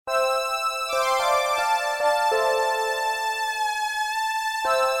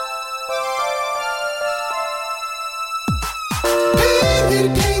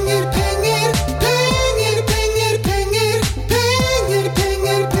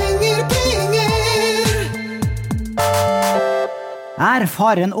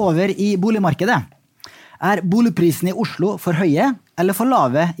faren over i boligmarkedet? Boligprisene i Oslo for høye eller for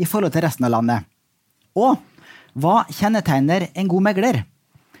lave i forhold til resten av landet? Og hva kjennetegner en god megler?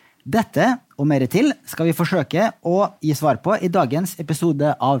 Dette og mer til skal vi forsøke å gi svar på i dagens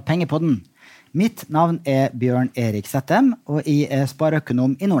episode av Pengepodden. Mitt navn Bjørn Erik Settem, og jeg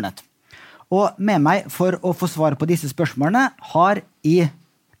spareøkonom i Nordnet. Og med meg for å få svar på disse spørsmålene har jeg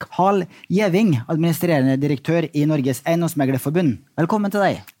Carl Gjeving, administrerende direktør i Norges Eiendomsmeglerforbund. Velkommen til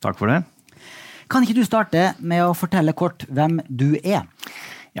deg. Takk for det. Kan ikke du starte med å fortelle kort hvem du er?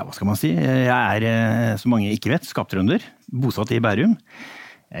 Ja, hva skal man si? Jeg som mange ikke vet, skaptrønder, bosatt i Bærum.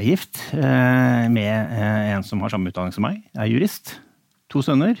 Jeg gift med en som har samme utdanning som meg. Jeg jurist, 2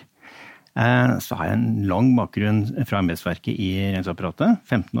 sønner. Så har jeg en lang bakgrunn fra embetsverket i regnskapsapparatet,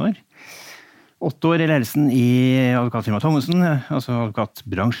 15 år. 8 år i ledelsen i advokatfirmaet Thommessen, altså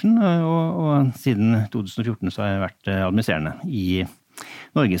advokatbransjen, og siden 2014 så har jeg vært administrerende i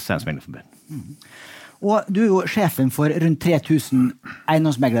Norges Eiendomsmeglerforbund. Og du er jo sjefen for rundt 3000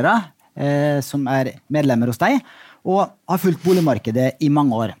 eiendomsmeglere som er medlemmer hos deg, og har fulgt boligmarkedet i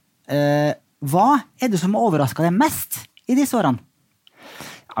mange år. Hva er det som overrasker deg mest i disse årene?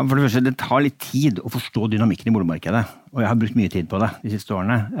 Ja, for det første, det tar litt tid å forstå dynamikken i boligmarkedet, og jeg har brukt mye tid på det de siste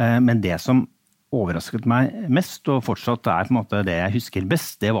årene. Men det som overrasket meg mest, og fortsatt på en måte det jeg husker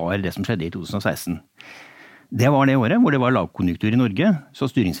best, det var det som skjedde i 2016. Det var det året hvor det var lavkonjunktur i Norge, så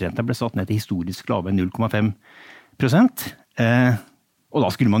styringsrenta ble satt ned til historisk lave 0,5%. Og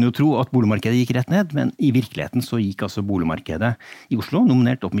da skulle man jo tro at boligmarkedet gikk rett ned, men i virkeligheten så gikk altså boligmarkedet i Oslo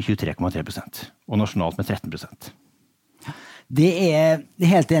nominert opp med 23,3%, og nasjonalt med 13%. Det er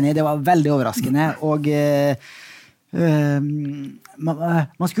helt enig, det var veldig overraskende, og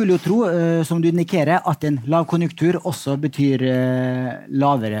man skulle jo tro, som du indikerer, at en lavkonjunktur også betyr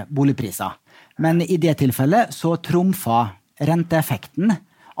lavere boligpriser. Men i det tilfellet så trumfa renteeffekten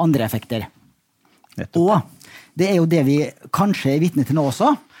andre effekter. Og det er jo det vi kanskje er vitne til nå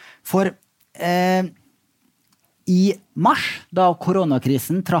også, for i mars, da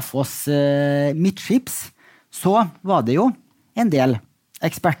koronakrisen traff oss midtskips, så var det jo en del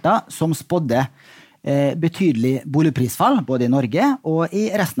eksperter som spådde betydelig boligprisfall, både i Norge og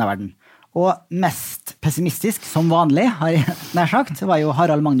i resten av verden. Og mest pessimistisk, som vanlig, har jeg nær sagt, var jo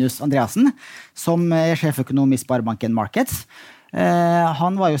Harald Magnus Andreassen, som er sjeføkonom i Sparebanken Markets.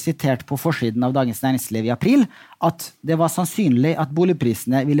 Han var jo sitert på forsiden av Dagens Næringsliv i april, at det var sannsynlig at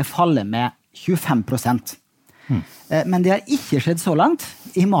boligprisene ville falle med 25%. Men det har ikke skjedd så langt.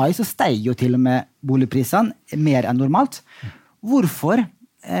 I mai så steg jo til og med boligprisene mer enn normalt. Hvorfor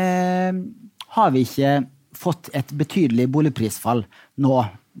har vi ikke fått et betydelig boligprisfall nå,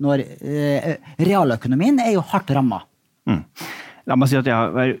 når realøkonomien er jo hardt rammet? La meg si at jeg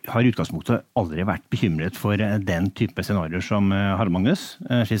har i utgangspunktet aldri vært bekymret for den type scenarier som Harald Magnus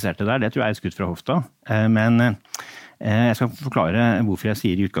skisserte der. Det tror jeg er skutt fra hofta. Men jeg skal forklare hvorfor jeg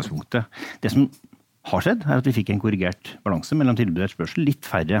sier i utgangspunktet. Det som har skjedd er at vi fikk en korrigert balanse mellom tilbud og etterspørsel. Litt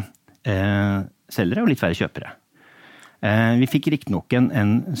færre selgere og litt færre kjøpere. Vi fikk riktignok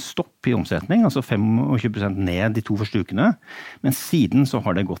en stopp i omsetning, altså 25% ned de 2 første ukene, men siden så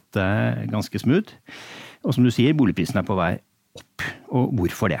har det gått ganske smooth. Og som du sier, boligprisen er på vei opp. Og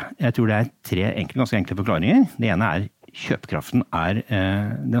hvorfor det? Jeg tror det er 3 ganske enkle forklaringer. Det ene er kjøpekraften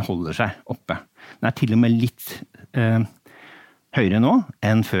den holder seg oppe. Den er til og med litt høyere nå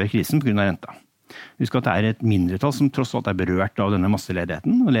enn før krisen på grunn av renta. Husk at det er et mindretall som tross alt er berørt av denne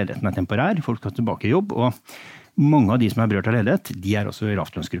masseledigheten, og ledigheten er temporær, folk skal tilbake i jobb, og mange av de som er berørt av ledighet, de er også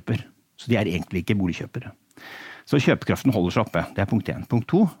lavtlønnsgrupper. Så de er egentlig ikke boligkjøpere. Så kjøpekraften holder seg oppe. Det er punkt 1. Punkt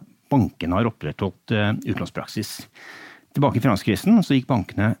 2. Bankene har opprettholdt utlånspraksis. Tilbake i finanskrisen så gikk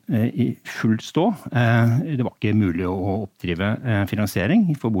bankene i full stå. Det var ikke mulig å oppdrive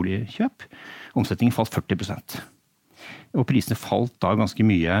finansiering for boligkjøp. Omsetningen falt 40%. Og prisene falt da ganske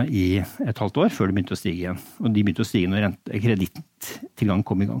mye i et halvt år før de begynte å stige igjen. Og de begynte å stige når kreditttilgang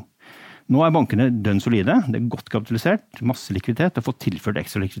kom i gang. Nå er bankene dønn solide, det er godt kapitalisert, masse likviditet, de har fått tilført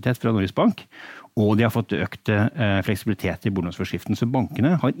ekstra likviditet fra Norges Bank, og de har fått økt fleksibilitet i boliglånsforskriften, så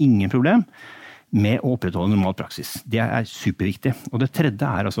bankene har ingen problem med å opprettholde normal praksis. Det er superviktig. Og det tredje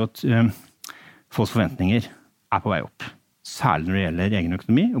er altså at folks forventninger er på vei opp, særlig når det gjelder egen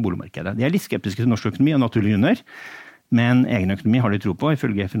økonomi og boligmarkedet. De er litt skeptiske til norsk økonomi av naturlige grunner, men egen økonomi har de tro på,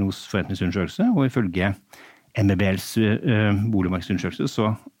 ifølge FNOs forventningsundersøkelse, og ifølge NBBLs boligmarkedsundersøkelse, så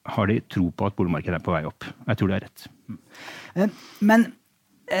har de tro på at boligmarkedet er på vei opp. Jeg tror det er rett. Men,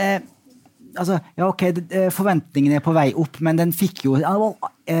 altså, ja ok, forventningene er på vei opp, men den fikk jo en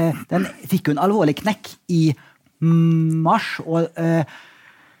alvorlig knekk i mars, og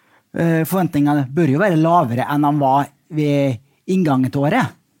forventningene bør jo være lavere enn de var inngangen til året.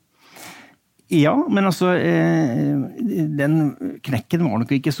 Ja, men altså, den knekken var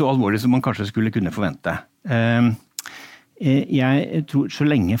nok ikke så alvorlig som man kanskje skulle kunne forvente. Jeg tror så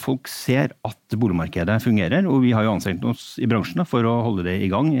lenge folk ser at boligmarkedet fungerer, og vi har jo anstrengt oss i bransjen for å holde det i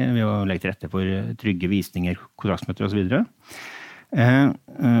gang, ved å legge til rette for trygge visninger, kontraktsmøter og så videre.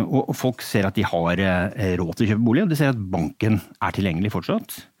 Og folk ser at de har råd til å kjøpe bolig, og de ser at banken er tilgjengelig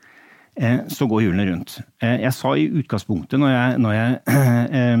fortsatt. Så går hjulene rundt. Jeg sa i utgangspunktet, når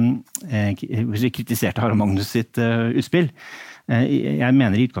jeg kritiserte Harald Magnus sitt utspill, jeg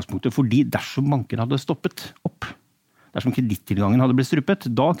mener i utgangspunktet fordi dersom banken hadde stoppet opp, dersom kredittilgangen hadde blitt struppet,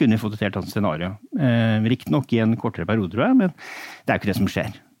 da kunne vi fått et helt annet scenario. Riktig nok i en kortere periode, tror jeg, men det er jo ikke det som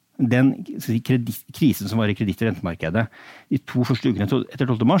skjer. Den krisen som var i kreditt- og rentemarkedet de 2 første ukene etter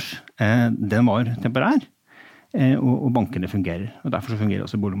 12. mars, den var temporær, og bankene fungerer. Og derfor så fungerer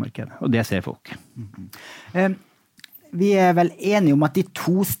også boligmarkedet. Og det ser folk. Vi er vel enige om at de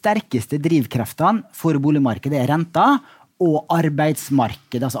 2 sterkeste drivkreftene for boligmarkedet er renta og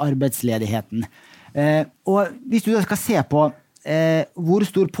arbeidsmarkedet, altså arbeidsledigheten. Og hvis du skal se på hvor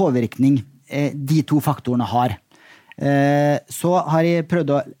stor påvirkning de 2 faktorene har, så har jeg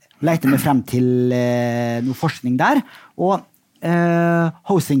prøvd å lete meg frem til noe forskning der, og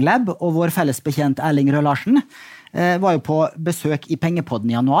Housing Lab og vår felles bekjent Erling Røe Larsen var jo på besøk i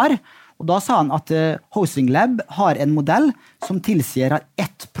Pengepodden i januar, og da sa han at Housing Lab har en modell som tilsier at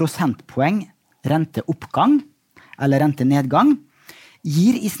 1 prosentpoeng renteoppgang eller rentenedgang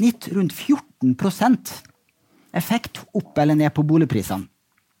gir i snitt rundt 14% effekt opp eller ned på boligprisene.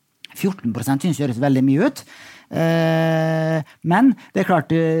 14% synes høres veldig mye ut, men det er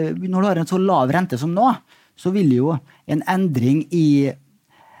klart, når du har en så lav rente som nå, så vil jo en endring i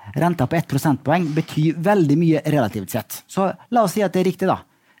renta på 1 prosentpoeng bety veldig mye relativt sett. Så la oss si at det er riktig da.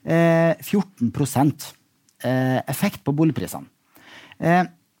 14% effekt på boligprisene.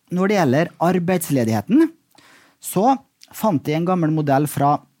 Når det gjelder arbeidsledigheten, så fant jeg en gammel modell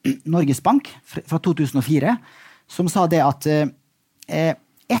fra Norges Bank fra 2004, som sa det at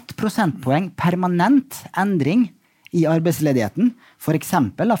 1 prosentpoeng permanent endring i arbeidsledigheten, for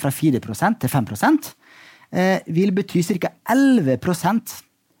eksempel fra 4% til 5%, vil bety ca. 11%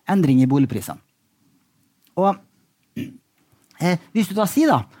 endring i boligprisene. Og hvis du da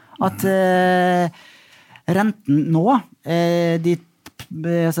sier da, at renten nå,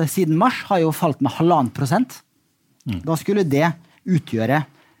 siden mars, har jo falt med 1,5%, da skulle det utgjøre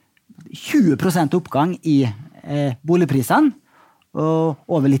 20% oppgang i boligprisene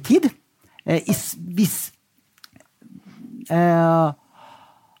over litt tid, hvis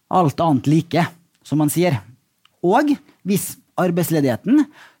alt annet like, som man sier. Og hvis arbeidsledigheten,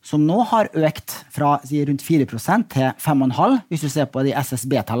 som nå har økt fra rundt 4% til 5,5%, hvis du ser på de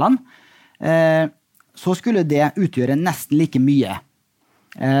SSB-tallene, så skulle det utgjøre nesten like mye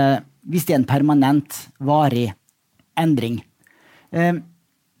hvis det er en permanent, varig endring.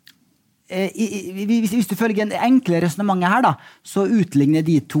 Hvis du følger en enkle resonemang her da, så utligner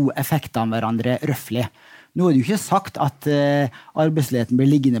de 2 effektene hverandre røffelig. Nå er det jo ikke sagt at arbeidsledigheten blir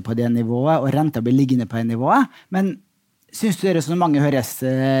liggende på det nivået, og renta blir liggende på det nivået, men synes du det resonemanget høres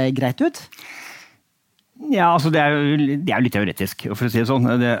greit ut? Ja, altså det er jo litt teoretisk, for å si det sånn.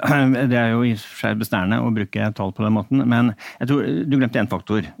 Det er jo i seg besnærende å bruke tall på den måten, men jeg tror du glemte en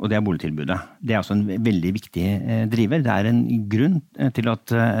faktor, og det er boligtilbudet. Det er også en veldig viktig driver. Det er en grunn til at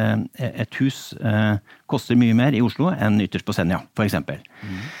et hus koster mye mer i Oslo enn ytterst på Senja, for eksempel.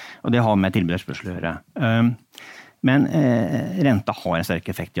 Og det har med tilbud og etterspørsel å gjøre. Men renta har en sterk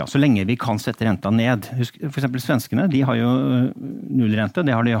effekt, ja. Så lenge vi kan sette renta ned. Husk, for eksempel svenskene, de har jo nullrente.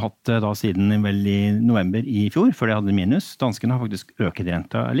 Det har de hatt da siden vel i november i fjor, før de hadde minus. Danskene har faktisk øket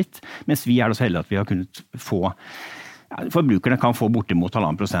renta litt, mens vi er da så heldige at vi har kunnet få, forbrukerne kan få bortimot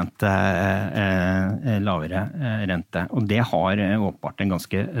 1,5% lavere rente. Og det har åpenbart en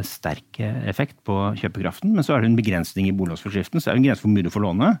ganske sterk effekt på kjøpekraften, men så er det en begrensning i boliglånsforskriften, så er det en grense for hvor mye du får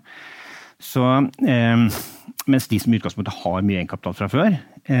låne. Så, mens de som i utgangspunktet har mye egenkapital fra før,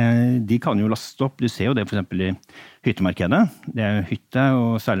 de kan jo laste opp. Du ser jo det for eksempel i hyttemarkedet. Det er jo hytte,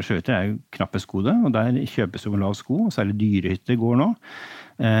 og særlig sjøhytter er jo knappeskode, og der kjøpes jo lav sko, og særlig dyre hytter går nå,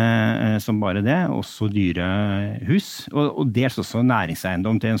 som bare det, også dyre hus, og dels også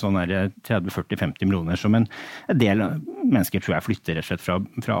næringseiendom til en sånn 30-40-50 millioner, som en del mennesker tror jeg flytter rett og slett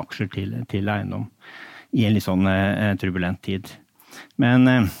fra aksjer til eiendom i en litt sånn turbulent tid.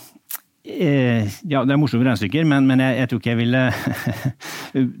 Men ja, det er morsomme regnestykker, men jeg tror ikke jeg ville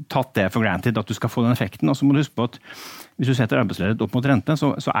tatt det for granted at du skal få den effekten. Og så må du huske på at hvis du setter arbeidsledighet opp mot rente,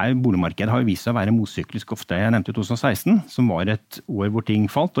 så boligmarkedet har jo vist seg å være motsyklisk ofte. Jeg nevnte 2016, som var et år hvor ting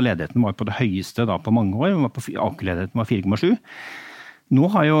falt, og ledigheten var på det høyeste da på mange år. Ledigheten var 4,7. Nå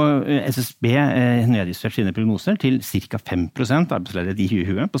har jo SSB nedjustert sine prognoser til ca. 5% arbeidsledighet i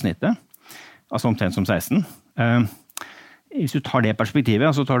 2020 på snittet. Altså omtrent som 16. Hvis du tar det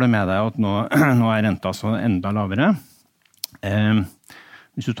perspektivet, så tar du med deg at nå renta så enda lavere.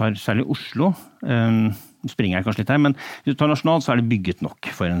 Hvis du tar særlig Oslo, springer jeg kanskje litt her, men hvis du tar nasjonalt, så det bygget nok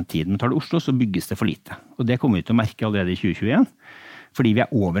for en tid. Men tar du Oslo, så bygges det for lite. Og det kommer vi til å merke allerede i 2021. Fordi vi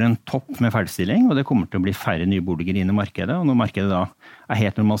over en topp med ferdigstilling, og det kommer til å bli færre nye boliger inn i markedet. Og når markedet da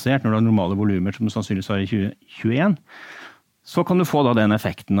helt normalisert, når du har normale volumer som du sannsynligvis har i 2021, så kan du få da den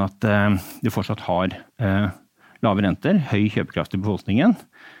effekten at du fortsatt har lave renter, høy kjøpekraft i befolkningen,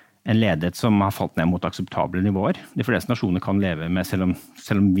 en ledighet som har falt ned mot akseptable nivåer. De fleste nasjoner kan leve med, selv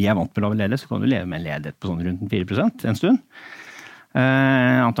om vi vant med lav ledighet, så kan du leve med en ledighet på sånn rundt 4% en stund.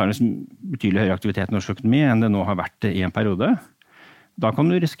 Antageligvis betydelig høyere aktivitet i norsk økonomi enn det nå har vært i en periode. Da kan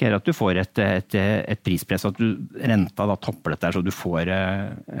du risikere at du får et prispress, at renta da topper dette, så du får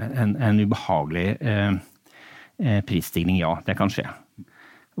en ubehagelig prisstigning. Ja, det kan skje.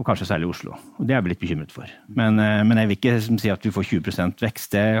 Og kanskje særlig i Oslo. Og det vi litt bekymret for. Men jeg vil ikke si at vi får 20%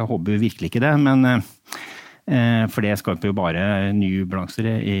 vekst. Jeg håper virkelig ikke det. For det skaper jo bare nye balanser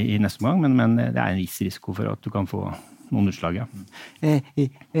i neste gang. Men det en viss risiko for at du kan få noen utslag. Ja. Jeg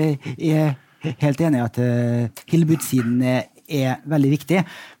helt enig i at tilbudssiden veldig viktig.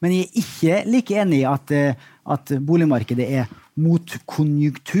 Men jeg ikke like enig i at boligmarkedet mot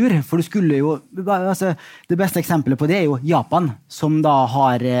konjunktur, for det skulle jo, altså, det beste eksempelet på det jo Japan, som da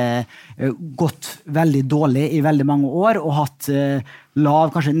har gått veldig dårlig i veldig mange år, og hatt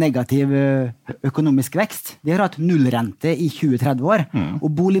lav, kanskje negativ økonomisk vekst. De har hatt nullrente i 20-30 år, og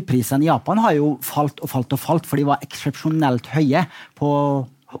boligprisene i Japan har jo falt og falt og falt, for de var eksepsjonelt høye på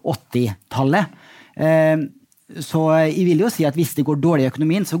 80-tallet. Så jeg vil jo si at hvis det går dårlig i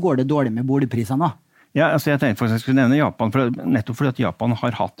økonomien, så går det dårlig med boligprisene da. Ja, altså jeg tenkte faktisk jeg skulle nevne Japan, nettopp fordi at Japan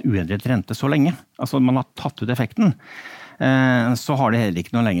har hatt uendret rente så lenge. Altså man har tatt ut effekten. Så har det heller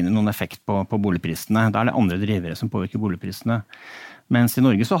ikke noen effekt på boligprisene. Da det andre drivere som påvirker boligprisene. Mens i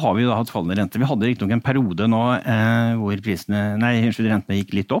Norge så har vi jo da hatt fallende rente. Vi hadde ikke noen periode nå hvor rentene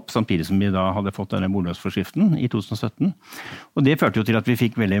gikk litt opp, samtidig som vi da hadde fått denne boliglånsforskriften i 2017. Og det førte jo til at vi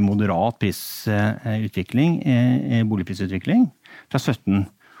fikk veldig moderat boligprisutvikling fra 17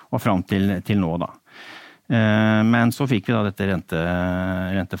 og fram til nå da. Men så fikk vi da dette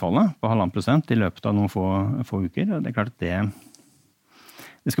rentefallet på 1,5% i løpet av noen få uker. Og det klart at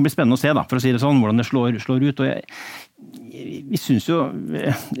det skal bli spennende å se da, for å si det sånn, hvordan det slår ut. Og vi synes jo,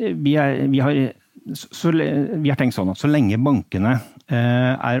 vi har tenkt sånn at så lenge bankene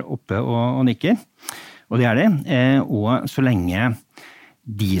oppe og nikker, og det de, og så lenge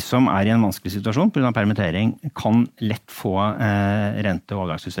de som i en vanskelig situasjon på grunn av permittering kan lett få rente- og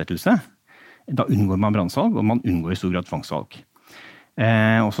avdragsutsettelse, da unngår man brannsalg, og man unngår i stor grad tvangssalg.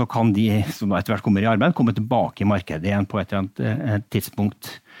 Og så kan de som da etter hvert kommer i arbeid, komme tilbake i markedet igjen på et eller annet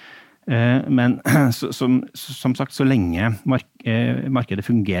tidspunkt. Men som sagt, så lenge markedet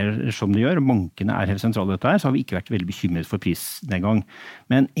fungerer som det gjør, og bankene helt sentrale i dette her, så har vi ikke vært veldig bekymret for prisnedgang.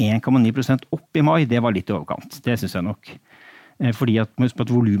 Men 1,9% opp i mai, det var litt i overkant. Det synes jeg nok. Fordi at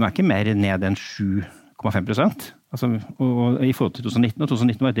volumet ikke mer ned enn 7,5%. Altså, og i forhold til 2019, og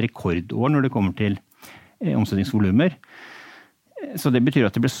 2019 var et rekordår når det kommer til omsetningsvolumer. Så det betyr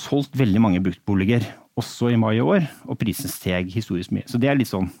at det ble solgt veldig mange bruktboliger også i mai i år, og prisen steg historisk mye. Så det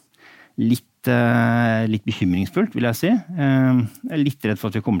litt bekymringsfullt, vil jeg si. Jeg litt redd for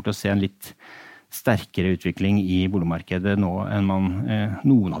at vi kommer til å se en litt sterkere utvikling i boligmarkedet nå enn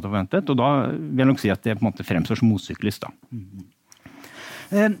noen hadde forventet, og da vil jeg nok si at det på en måte fremstår som motsyklisk da.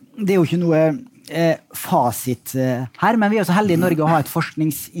 Det jo ikke noe fasit her, men vi så heldige i Norge å ha et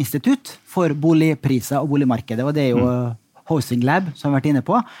forskningsinstitutt for boligpriser og boligmarkedet, og det jo Housing Lab, som vi har vært inne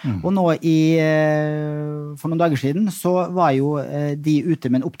på. Og nå for noen dager siden så var jo de ute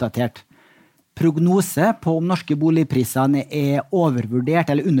med en oppdatert prognose på om norske boligprisene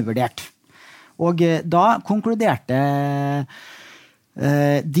overvurdert eller undervurdert. Og da konkluderte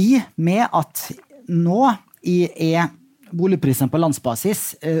de med at nå boligprisen på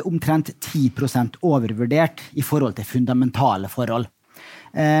landsbasis omtrent 10% overvurdert i forhold til fundamentale forhold.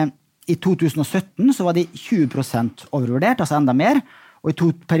 I 2017 så var de 20% overvurdert, altså enda mer, og i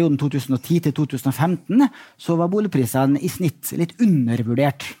perioden 2010 til 2015 så var boligprisen i snitt litt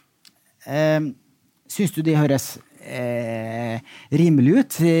undervurdert. Synes du det høres rimelig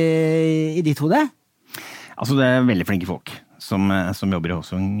ut i ditt hode? Altså det veldig flinke folk som jobber i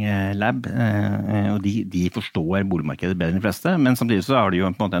Hosung Lab, og de forstår boligmarkedet bedre enn de fleste, men samtidig så har de jo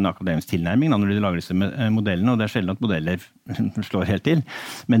på en måte en akademisk tilnærming når de lager disse modellene, og det sjelden at modeller slår helt til,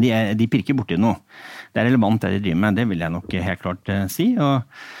 men de pirker borti noe. Det relevant det de driver med, det vil jeg nok helt klart si, og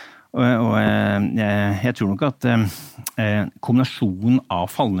jeg tror nok at kombinasjonen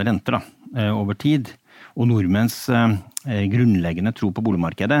av fallende renter over tid, og nordmenns grunnleggende tro på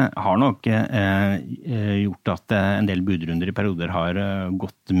boligmarkedet har nok gjort at en del budrunder i perioder har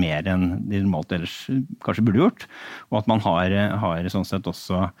gått mer enn de normalt ellers kanskje burde gjort, og at man har sånn sett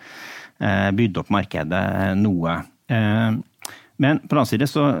også bydd opp markedet noe. Men på den annen side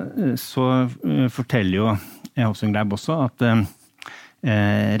så forteller jo Hosung Lab også at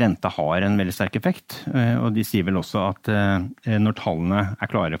renta har en veldig sterk effekt, og de sier vel også at når tallene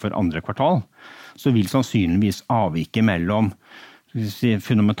klare for andre kvartal, så vil sannsynligvis avvike mellom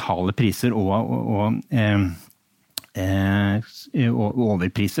fundamentale priser og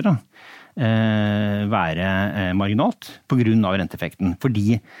overpriser være marginalt på grunn av renteeffekten,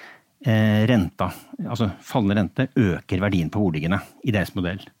 fordi renta, altså fallende rente, øker verdien på boligene i deres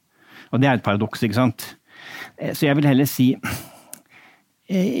modell. Og det et paradoks, ikke sant? Så jeg vil heller si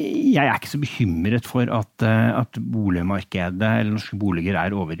jeg ikke så bekymret for at boligmarkedet eller norske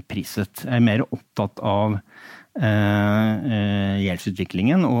boliger overpriset. Jeg mer opptatt av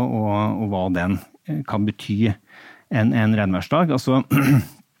gjeldsutviklingen og hva den kan bety en regnværsdag. Altså,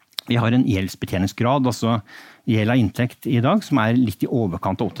 vi har en gjeldsbetjeningsgrad, altså gjeld av inntekt i dag, som litt i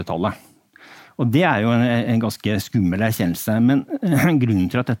overkant av 80-tallet. Og det jo en ganske skummel erkjennelse, men grunnen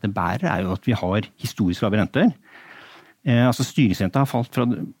til at dette bærer jo at vi har historisk lave renter. Altså styringsrenta har falt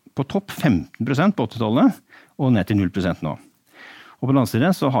på topp 15% på 80-tallet og ned til 0% nå. Og på den andre side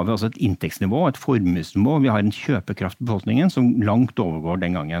så har vi altså et inntektsnivå, et formuesnivå, vi har en kjøpekraft på befolkningen som langt overgår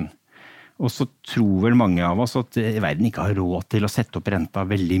den gangen. Og så tror vel mange av oss at verden ikke har råd til å sette opp renta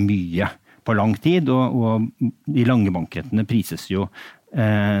veldig mye på lang tid, og de lange bankrentene prises jo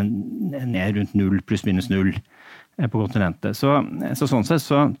ned rundt 0 pluss minus 0 på kontinentet. Så sånn sett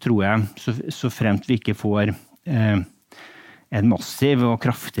så tror jeg, så fremt vi ikke får en massiv og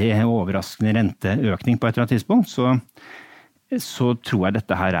kraftig og overraskende renteøkning på et eller annet tidspunkt, så tror jeg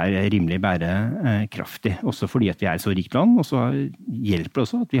dette her rimelig bærekraftig, også fordi at vi et så rikt land, og så hjelper det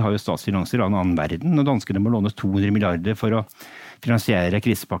også at vi har jo statsfinanser av en annen verden. Når danskene må låne 200 milliarder for å finansiere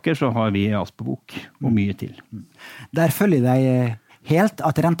krisepakker, så har vi alt på bok, og mye til. Der følger jeg helt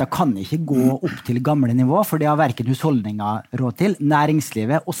at renta kan ikke gå opp til gamle nivå, for det har hverken husholdninger råd til,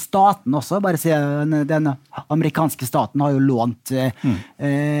 næringslivet og staten også. Bare se, den amerikanske staten har jo lånt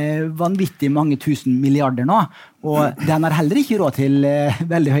vanvittig mange tusen milliarder nå, og den har heller ikke råd til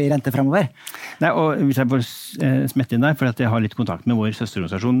veldig høy rente fremover. Nei, og hvis jeg får smette inn der, for at jeg har litt kontakt med vår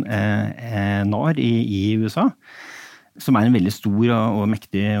søsterorganisasjon NAR i USA, som en veldig stor og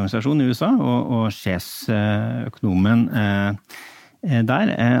mektig organisasjon i USA, og sjefsøkonomen der,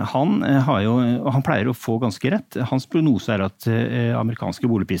 han pleier å få ganske rett. Hans prognose at amerikanske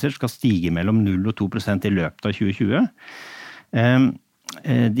boligpriser skal stige mellom 0 og 2% i løpet av 2020.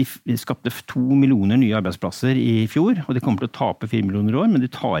 De skapte 2 millioner nye arbeidsplasser i fjor, og de kommer til å tape 4 millioner i år, men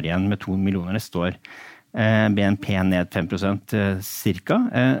de tar igjen med 2 millioner neste år. BNP ned 5% cirka.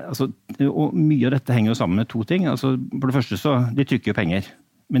 Og mye av dette henger jo sammen med to ting. Altså, for det første så, de trykker jo penger,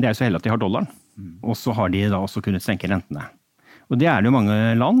 men det så heldig at de har dollaren, og så har de da også kunnet senke rentene. Og det det jo mange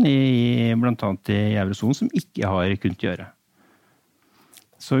land, blant annet i eurozonen, som ikke har kunnet gjøre.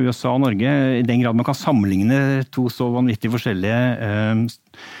 Så USA og Norge, i den grad man kan sammenligne to så vanvittig forskjellige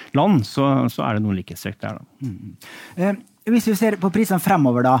land, så det noen likhetstrekk der. Da. Hvis vi ser på prisene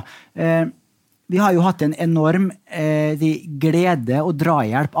fremover da, vi har jo hatt en enorm glede og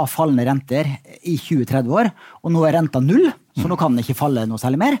drahjelp av fallende renter i 20-30 år, og nå renta 0, så nå kan den ikke falle noe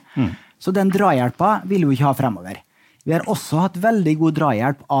særlig mer. Så den drahjelpa vil vi ikke ha fremover. Vi har også hatt veldig god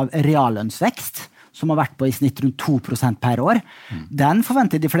drahjelp av reallønnsvekst, som har vært på i snitt rundt 2% per år. Den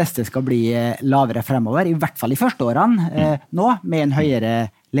forventer de fleste skal bli lavere fremover, i hvert fall i første årene nå, med en høyere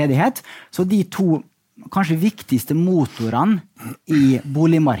ledighet. Så de to kanskje viktigste motorene i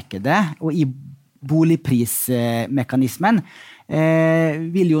boligmarkedet og i boligprismekanismen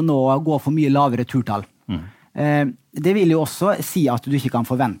vil jo nå gå for mye lavere turtall. Det vil jo også si at du ikke kan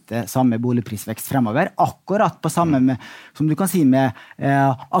forvente samme boligprisvekst fremover, akkurat på samme med, som du kan si med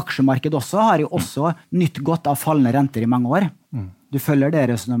aksjemarkedet også, har jo også nytt godt av fallende renter i mange år. Du følger det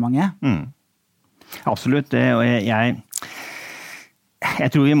resonemanget? Absolutt, og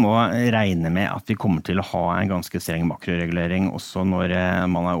Jeg tror vi må regne med at vi kommer til å ha en ganske streng makroregulering også når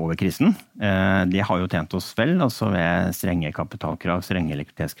man over krisen. Det har jo tjent oss vel, altså ved strenge kapitalkrav, strenge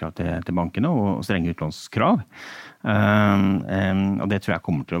likviditetskrav til bankene og strenge utlånskrav. Og det tror jeg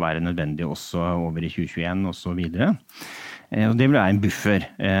kommer til å være nødvendig også over i 2021 og så videre. Og det vil være en buffer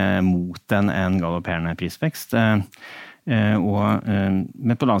mot en galopperende prisvekst. Men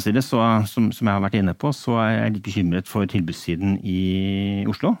på den annen side, som jeg har vært inne på, så er jeg litt bekymret for tilbudssiden i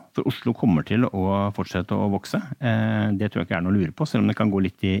Oslo. For Oslo kommer til å fortsette å vokse. Det tror jeg ikke noe å lure på. Selv om det kan gå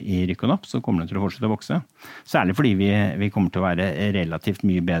litt i rykk og napp, så kommer det til å fortsette å vokse. Særlig fordi vi kommer til å være relativt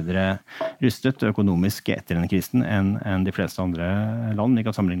mye bedre rustet økonomisk etter denne krisen enn de fleste andre land vi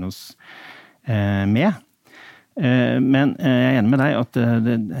kan sammenligne oss med. Men jeg er enig med deg at på et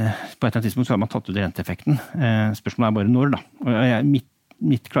eller annet tidspunkt så har man tatt ut renteeffekten. Spørsmålet bare når da. Og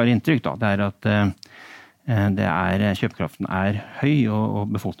mitt klare inntrykk da, det kjøpekraften høy,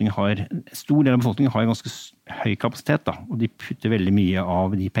 og stor del av befolkningen har en ganske høy kapasitet da, og de putter veldig mye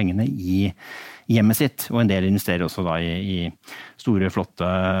av de pengene i hjemmet sitt, og en del investerer også da i store, flotte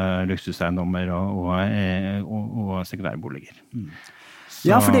luksuseiendommer og sekundærboliger.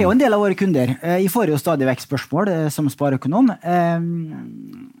 Ja, for det er jo en del av våre kunder. Jeg får jo stadig vekk spørsmål som spareøkonom.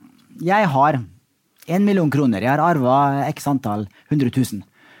 Jeg har 1 million kroner. Jeg har arvet x antall 100 000.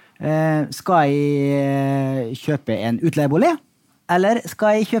 Skal jeg kjøpe en utleiebolig, eller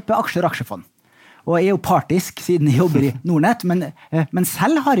skal jeg kjøpe aksjer og aksjefond? Og jeg er jo partisk siden jeg jobber i Nordnett, men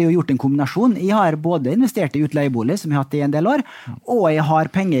selv har jeg jo gjort en kombinasjon. Jeg har både investert i utleiebolig, som jeg har hatt i en del år, og jeg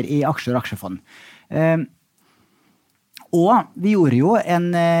har penger i aksjer og aksjefond. Og vi gjorde jo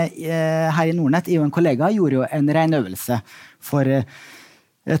her i Nordnett, jeg og en kollega gjorde jo en regnøvelse for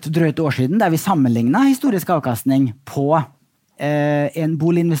et drøyt år siden, der vi sammenlignet historisk avkastning på en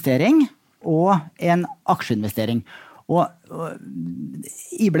boliginvestering og en aksjeinvestering. Og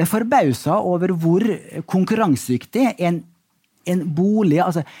jeg ble forbauset over hvor konkurransedyktig en bolig,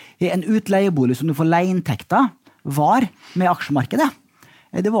 altså en utleiebolig som du får leieinntekter, var med aksjemarkedet.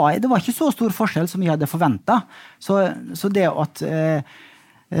 Det var ikke så stor forskjell som vi hadde forventet. Så det at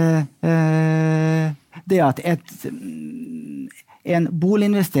en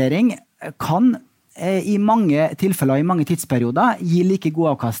boliginvestering kan i mange tilfeller, i mange tidsperioder, gi like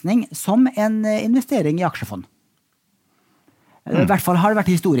god avkastning som en investering i aksjefond. I hvert fall har det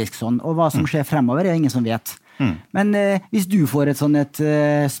vært historisk sånn, og hva som skjer fremover er ingen som vet. Men hvis du får et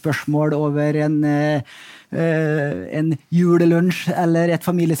spørsmål over en julelunsj eller et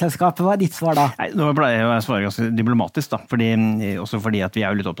familieselskap, hva ditt svar da? Nei, nå pleier jeg å svare ganske diplomatisk da, også fordi at vi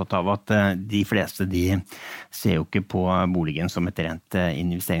jo litt opptatt av at de fleste de ser jo ikke på boligen som et rent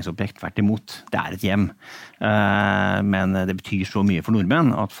investeringsobjekt, tvert imot. Det et hjem, men det betyr så mye for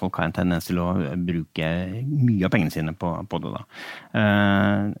nordmenn at folk har en tendens til å bruke mye av pengene sine på det da.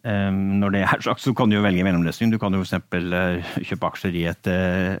 Når det sagt, så kan du jo velge mellomløsning. Du kan jo for eksempel kjøpe aksjer i et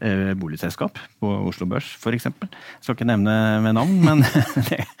boligselskap på Oslo Børs, for eksempel. Jeg skal ikke nevne med navn, men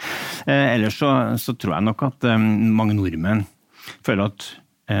ellers så tror jeg nok at mange nordmenn føler at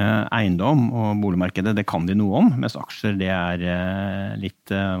eiendom og boligmarkedet, det kan de noe om, mens aksjer det litt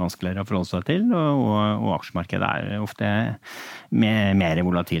vanskeligere å forholde seg til, og aksjemarkedet ofte mer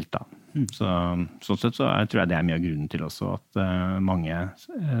volatilt da. Sånn sett så tror jeg det mye av grunnen til også at mange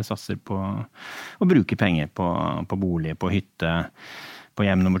satser på å bruke penger på bolig, på hytte, på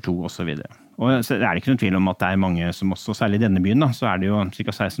hjem nummer 2 og så videre. Og så det ikke noen tvil om at det mange som også, særlig i denne byen da, så det jo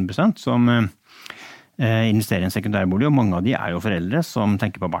ca. 16% som investerer i en sekundærbolig, og mange av de jo foreldre som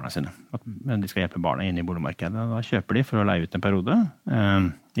tenker på barna sine. At de skal hjelpe barna inn i boligmarkedet. Da kjøper de for å leie ut en periode.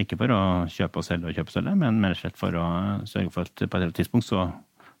 Ikke for å kjøpe og selge, men rett og slett for å sørge for at på et tidspunkt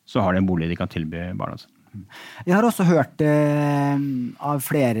så har de en bolig de kan tilby barna sine. Jeg har også hørt av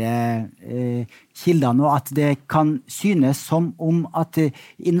flere kilder nå at det kan synes som om at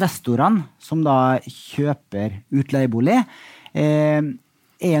investorene som da kjøper utleiebolig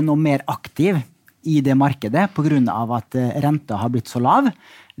noe mer aktiv i det markedet på grunn av at renta har blitt så lav.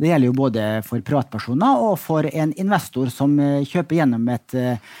 Det gjelder jo både for privatpersoner og for en investor som kjøper gjennom et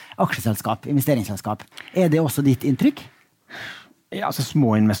aksjeselskap, investeringsselskap. Det også ditt inntrykk? Ja, altså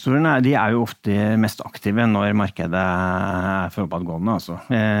småinvestorene, de jo ofte mest aktive når markedet for oppadgående, altså.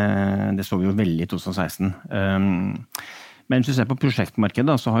 Det så vi jo veldig i 2016. Men hvis du ser på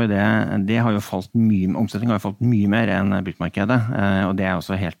prosjektmarkedet, så har jo det har jo falt mye, omsetningen har jo falt mye mer enn bruktmarkedet, og det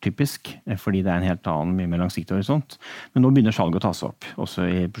også helt typisk, fordi det en helt annen, mye mer langsiktig horisont. Men nå begynner salget å ta seg opp, også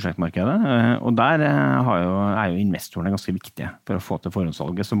i prosjektmarkedet, og der jo investorene ganske viktige. For å få til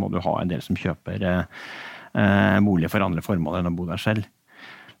forhåndssalget så må du ha en del som kjøper bolig for andre formål enn å bo der selv.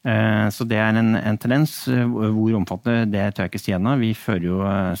 Så det en tendens. Hvor omfattende, det tør jeg ikke si ennå. Vi fører jo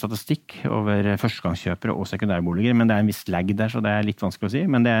statistikk over førstegangskjøpere og sekundærboliger, men det en viss lag der, så det litt vanskelig å si.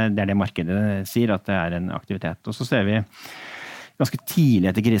 Men det det markedet sier, at det en aktivitet. Og så ser vi ganske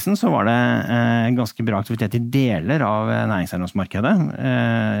tidlig etter krisen så var det ganske bra aktivitet i deler av næringseiendomsmarkedet.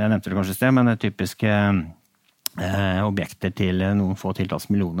 Jeg nevnte det kanskje i sted, men det typiske objekter til noen få tiltalls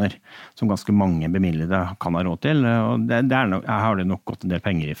millioner, som ganske mange bemidlede kan ha råd til. Og her har det nok gått en del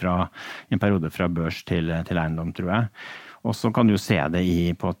penger fra en periode fra børs til eiendom, tror jeg. Og så kan du jo se det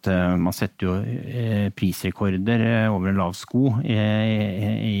på at man setter jo prisrekorder over en lav sko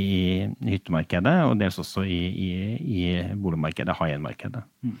i hyttemarkedet, og dels også i boligmarkedet, high-end-markedet.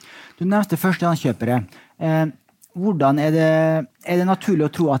 Du nevnte førstegangskjøpere. Hvordan det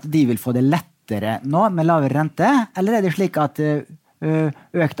naturlig å tro at de vil få det lettere nå med lavere rente, eller det slik at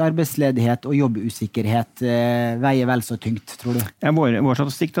økt arbeidsledighet og jobbusikkerhet veier vel så tyngt, tror du? Ja, vår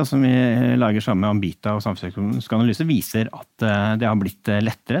statistikk da, som vi lager sammen med Ambita og Samfunnsøkonomisk Analyse, viser at det har blitt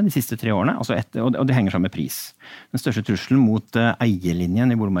lettere de siste 3 årene, og det henger sammen med pris. Den største trusselen mot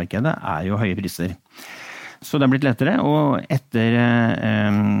eierlinjen i boligmarkedet jo høye priser. Så det har blitt lettere, og etter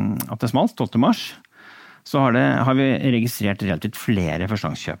at det smalt, 12. mars, så har vi registrert relativt flere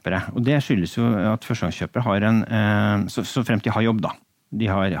førstegangskjøpere. Og det skyldes jo at førstegangskjøpere har så fremt de har jobb da. De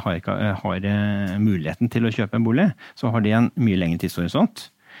har muligheten til å kjøpe en bolig, så har de en mye lengre tidshorisont.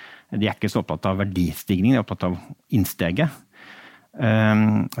 De ikke så opptatt av verdistigning, de opptatt av innsteget. De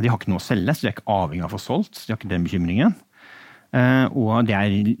har ikke noe å selge, så de ikke avhengig av å få solgt, så de har ikke den bekymringen. Og det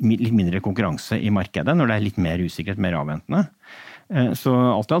litt mindre konkurranse i markedet, når det litt mer usikkerhet, mer avventende. Så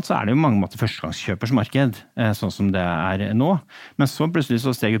alt i alt så det jo mange måter førstegangskjøpers marked, sånn som det nå. Men så plutselig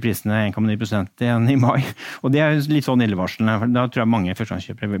så steg jo prisene 1,9% igjen i mai, og det jo litt sånn illevarslende, for da tror jeg mange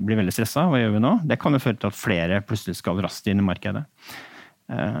førstegangskjøpere blir veldig stresset. Hva gjør vi nå? Det kan jo føre til at flere plutselig skal raskt inn i markedet.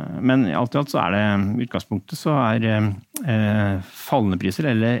 Men alt i alt så det utgangspunktet så fallende priser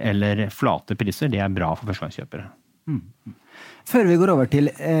eller flate priser, det bra for førstegangskjøpere. Før vi går over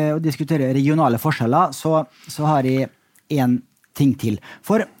til å diskutere regionale forskjeller, så har jeg en ting til.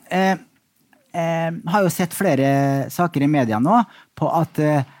 For har jo sett flere saker i media nå på at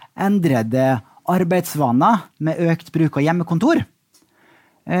endrede arbeidsvaner med økt bruk av hjemmekontor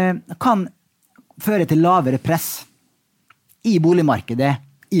kan føre til lavere press i boligmarkedet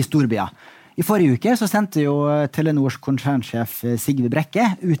i storbyer. I forrige uke så sendte jo Telenors konsernsjef Sigve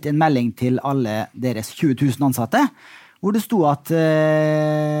Brekke ut en melding til alle deres 20 000 ansatte, hvor det sto at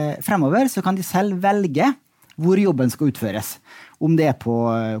fremover så kan de selv velge hvor jobben skal utføres, om det på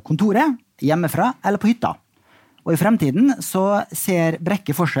kontoret, hjemmefra eller på hytta. Og i fremtiden så ser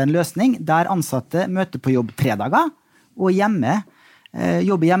Brekke for seg en løsning der ansatte møter på jobb 3 dager, og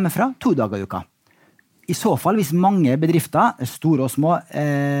jobber hjemmefra 2 dager i uka. I så fall, hvis mange bedrifter, store og små,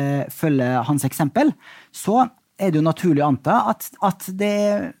 følger hans eksempel, så det jo naturlig å anta at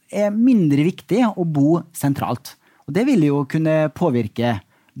det mindre viktig å bo sentralt. Og det vil jo kunne påvirke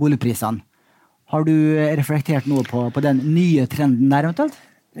boligprisene. Har du reflektert noe på den nye trenden der eventuelt?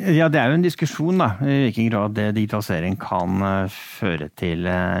 Ja, det jo en diskusjon da, i hvilken grad digitalisering kan føre til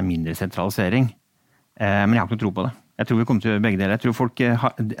mindre sentralisering. Men jeg har ikke noe tro på det. Jeg tror vi kommer til å gjøre begge deler. Jeg tror folk,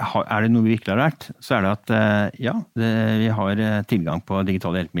 det noe vi virkelig har lært, så det at ja, vi har tilgang på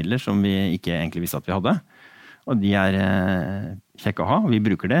digitale hjelpemidler som vi ikke egentlig visste at vi hadde. Og de kjekke å ha, og vi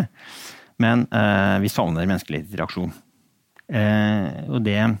bruker det. Men vi savner menneskelig interaksjon.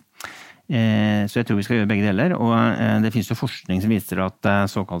 Så jeg tror vi skal gjøre begge deler, og det finnes jo forskning som viser at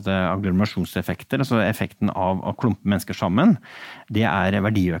såkalte agglomeransjonseffekter, altså effekten av å klumpe mennesker sammen, det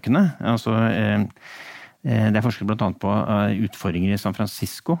verdiøkende. Altså, det forsket blant annet på utfordringer i San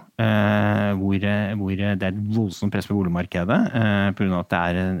Francisco, hvor det et voldsomt press på boligmarkedet, på grunn av at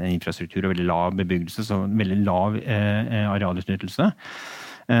det en infrastruktur og veldig lav bebyggelse, så veldig lav arealutnyttelse.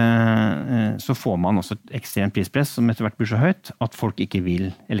 Så får man også et ekstremt prispress som etter hvert blir så høyt at folk ikke vil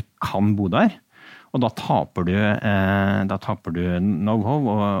eller kan bo der. Og da taper du know-how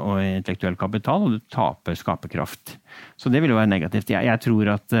og intellektuell kapital, og du taper skaperkraft. Så det vil jo være negativt. Jeg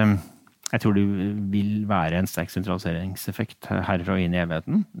tror det vil være en sterk sentraliseringseffekt herfra inn i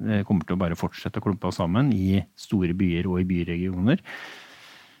evigheten. Det kommer til å bare fortsette å klumpe oss sammen i store byer og i byregioner.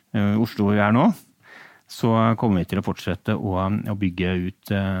 Oslo nå. Så kommer vi til å fortsette å bygge ut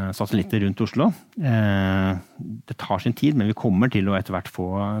satellitter rundt Oslo. Det tar sin tid, men vi kommer til å etter hvert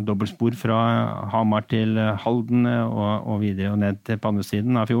få dobbeltspor fra Hamar til Halden og videre og ned til på andre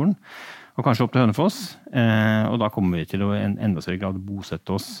siden av fjorden, og kanskje opp til Hønefoss. Og da kommer vi til å enda større grad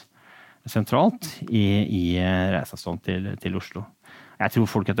bosette oss sentralt i reiseavstand til Oslo. jeg tror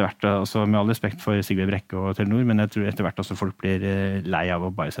folk etter hvert, også, med all respekt for Sigve Brekke og Telenor, men jeg tror etter hvert også folk blir lei av å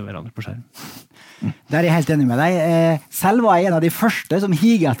bare se hverandre på skjerm. Der er jeg helt enig med deg. Selv var jeg en av de første som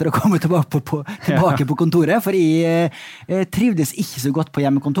higet etter å komme tilbake på kontoret, for jeg trivdes ikke så godt på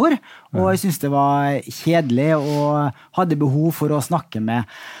hjemmekontor, og jeg synes det var kjedelig og hadde behov for å snakke med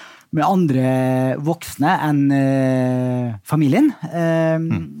andre voksne enn familien.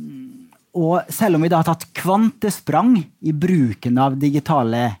 Og selv om vi da har tatt kvantesprang i bruken av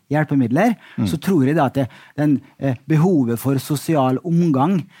digitale hjelpemidler, så tror jeg da at den behovet for sosial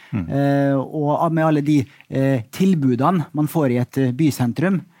omgang og med alle de tilbudene man får i et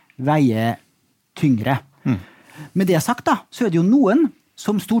bysentrum veier tyngre. Med det sagt da, så er det jo noen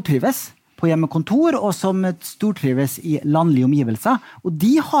som stortrives på hjemmekontor og som stortrives i landlige omgivelser, og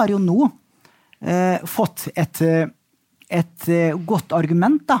de har jo nå fått et godt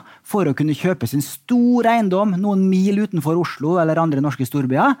argument da, for å kunne kjøpe sin stor eiendom noen mil utenfor Oslo eller andre norske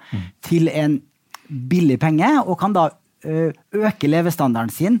storbyer til en billig penge, og kan da øke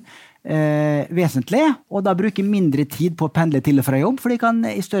levestandarden sin vesentlig, og da bruke mindre tid på å pendle til og fra jobb, for de kan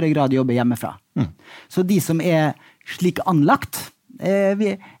i større grad jobbe hjemmefra. Så de som er slik anlagt,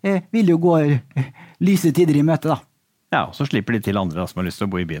 vil jo gå lyse tider i møte da. Ja, og så slipper de til andre som har lyst til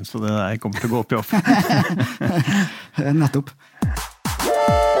å bo i byen, så det der kommer til å gå opp i opp. Nettopp.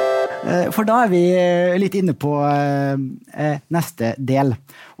 For da er vi litt inne på neste del,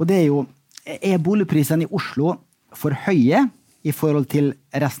 og det er jo, er boligprisene i Oslo for høye i forhold til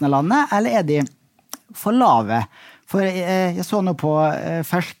resten av landet, eller er de for lave? For jeg så nå på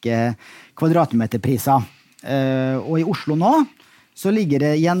ferske kvadratmeterpriser, og i Oslo nå, så ligger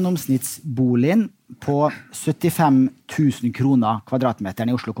det gjennomsnittsboligen på 75 000 kroner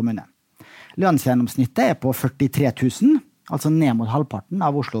kvadratmeteren i Oslo kommune. Lønnsgjennomsnittet er på 43 000, altså ned mot halvparten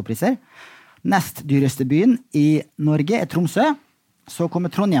av Oslo-priser. Nest dyreste byen i Norge er Tromsø, så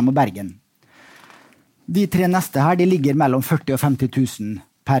kommer Trondheim og Bergen. De tre neste her, de ligger mellom 40 og 50 000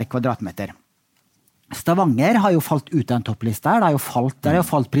 per kvadratmeter. Stavanger har jo falt ut av en toppliste her, der har jo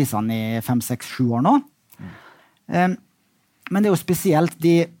falt prisene i 5, 6, 7 år nå. Men det er jo spesielt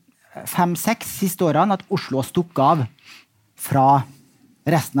de 5, 6 siste årene at Oslo har stukket av fra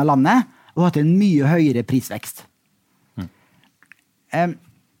resten av landet og hatt en mye høyere prisvekst.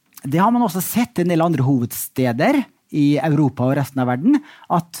 Det har man også sett i en del andre hovedsteder i Europa og resten av verden,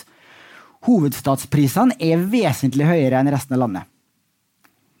 at hovedstadsprisene er vesentlig høyere enn resten av landet.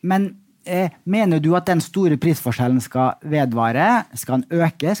 Men mener du at den store prisforskjellen skal vedvare, skal den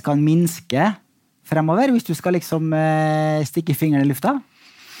øke, skal den minske fremover, hvis du skal liksom stikke fingeren i lufta?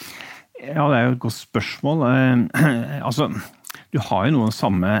 Ja, det er jo et godt spørsmål. Altså, du har jo noen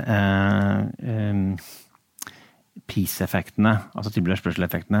samme priseffektene, altså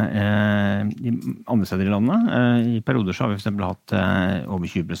tilbudsspørselseffektene i andre steder i landet. I perioder så har vi for eksempel hatt over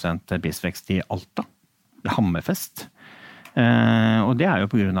 20% prisvekst i Alta, i Hammerfest. Og det er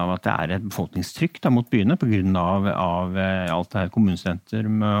jo på grunn av at det er et befolkningstrykk da, mot byene, på grunn av alt det her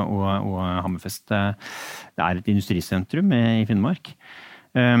kommunesentrum og Hammerfest. Det er et industrisentrum i Finnmark.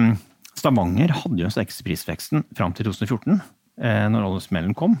 Stavanger hadde jo den sterkeste prisveksten fram til 2014, når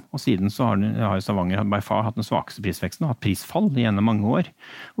oljemellen kom, og siden så har Stavanger by far hatt den svakeste prisveksten og hatt prisfall gjennom mange år.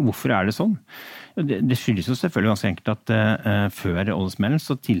 Og hvorfor er det sånn? Det skyldes jo selvfølgelig ganske enkelt at før oljemellen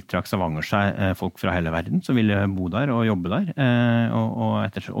så tiltrakk Stavanger seg folk fra hele verden som ville bo der og jobbe der, og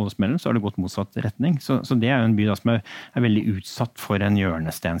etter oljemellen så har det gått motsatt retning. Så det er jo en by da, som er veldig utsatt for en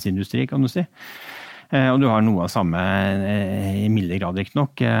hjørnestensindustri, kan du si. Og du har noe av samme, i milde grad ikke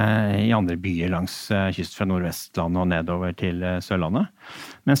nok, i andre byer langs kyst fra Nordvestlandet og nedover til Sørlandet.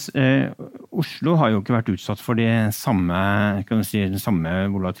 Mens Oslo har jo ikke vært utsatt for den samme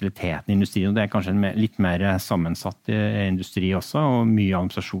volatiliteten i industrien, og det er kanskje en litt mer sammensatt industri også, og mye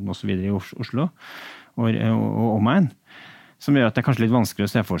administrasjon og så videre i Oslo og omegn, som gjør at det er kanskje litt vanskelig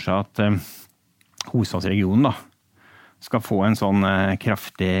å se for seg at hovedstadsregionen da, skal få en sånn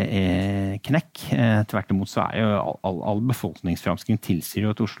kraftig knekk. Tvert imot så er jo all befolkningsframskriving tilsier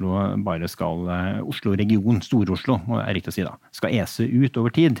jo at Oslo bare skal, Oslo-region, Stor-Oslo, er riktig å si da, skal ese ut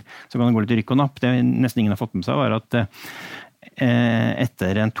over tid. Så kan det gå litt rykk og napp. Det nesten ingen har fått med seg var at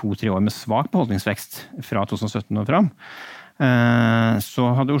etter 2-3 år med svak befolkningsvekst fra 2017 og fram,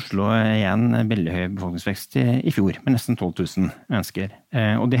 så hadde Oslo igjen veldig høy befolkningsvekst i fjor, med nesten 12 000 mennesker.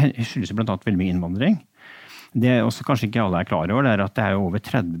 Og det skyldes blant annet veldig mye innvandring. Det også kanskje ikke alle er klar over, det er at det er over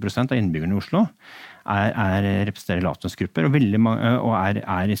 30% av innbyggerne i Oslo representerer lavtlønnsgrupper, og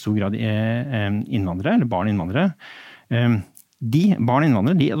er i stor grad innvandrere, eller barn innvandrere. Barn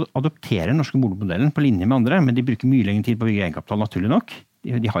innvandrere, de adopterer den norske boligmodellen på linje med andre, men de bruker mye lengre tid på å bygge egenkapital, naturlig nok.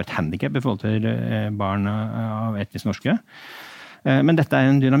 De har et handicap i forhold til barn av etnisk norske. Men dette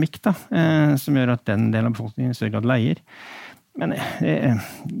en dynamikk da, som gjør at den delen av befolkningen i større grad leier. Men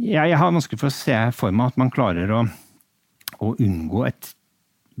jeg har vanskelig for å se for meg at man klarer å unngå et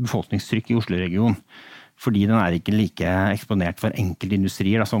befolkningstrykk i Oslo-regionen, fordi den ikke like eksponert for enkelte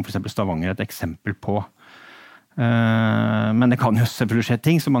industrier, da, som for eksempel Stavanger et eksempel på. Men det kan jo selvfølgelig skje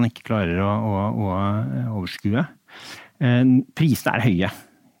ting som man ikke klarer å overskue. Prisene høye.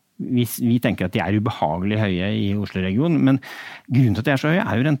 Vi tenker at de ubehagelig høye i Oslo-regionen, men grunnen til at de så høye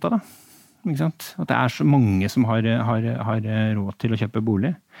jo renta da. Ikke sant? At det så mange som har råd til å kjøpe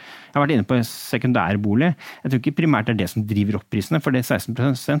bolig. Jeg har vært inne på sekundærbolig. Jeg tror ikke primært det som driver opp prisene, for det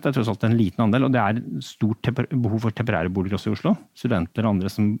 16% tross alt en liten andel, og det stort behov for temporære boliger også i Oslo. Studenter og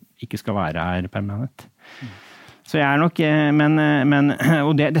andre som ikke skal være her permanent. Så jeg nok,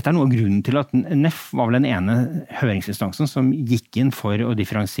 og dette noe av grunnen til at NEF var vel den ene høringsinstansen som gikk inn for å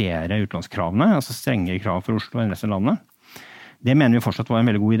differensiere utlånskravene, altså strengere krav for Oslo enn resten av landet. Det mener vi fortsatt var en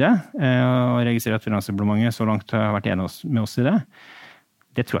veldig god idé, og jeg registrerer at Finansdepartementet så langt har vært enig med oss i det.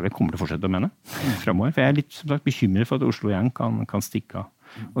 Det tror jeg vi kommer til å fortsette å mene fremover, for jeg litt som sagt bekymret for at Oslo igjen kan stikke av.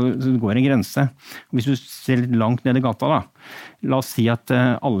 Og det går en grense. Hvis du ser litt langt ned i gata da, la oss si at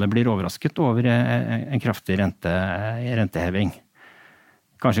alle blir overrasket over en kraftig renteheving.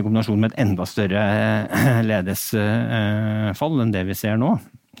 Kanskje i kombinasjon med et enda større ledesfall enn det vi ser nå.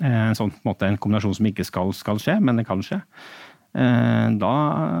 En sånn på en måte en kombinasjon som ikke skal skje, men det kan skje. Da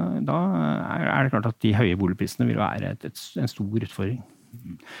det klart at de høye boligprisene vil være en stor utfordring.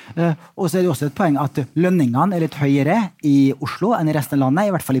 Og så det også et poeng at lønningene litt høyere i Oslo enn i resten av landet,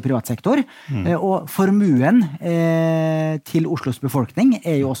 i hvert fall i privat sektor. Og formuen til Oslos befolkning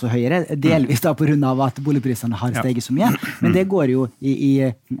jo også høyere, delvis da på grunn av at boligprisene har steget så mye. Men det går jo i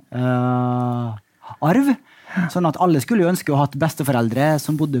arv. Sånn at alle skulle jo ønske å ha hatt besteforeldre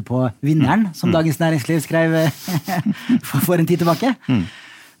som bodde på Vinneren, som Dagens Næringsliv skrev for en tid tilbake.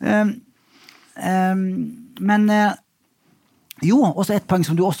 Men jo, også et poeng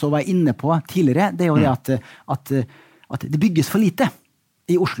som du også var inne på tidligere, det jo det at det bygges for lite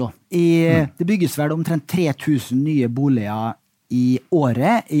i Oslo. Det bygges vel omtrent 3000 nye boliger i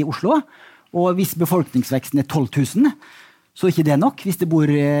året i Oslo, og hvis befolkningsveksten 12 000, så ikke det nok. Hvis det bor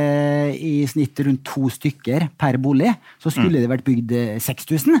i snitt rundt 2 stykker per bolig, så skulle det vært bygd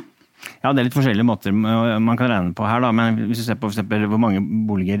 6000. Ja, det litt forskjellige måter man kan regne på her da, men hvis du ser på for eksempel hvor mange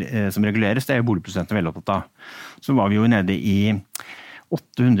boliger som reguleres, det jo boligprosenten veldig opptatt av. Så var vi jo nede i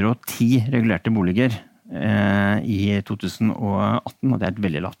 810 regulerte boliger i 2018, og det et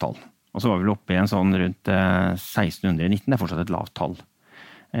veldig lavt tall. Og så var vi oppe i en sånn rundt 1619, det fortsatt et lavt tall.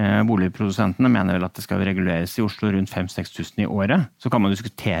 Boligprodusentene mener vel at det skal reguleres i Oslo rundt 5-6 000 i året. Så kan man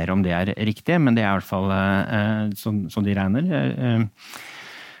diskutere om det riktig, men det i hvert fall sånn de regner.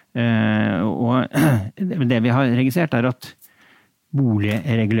 Og det vi har registrert at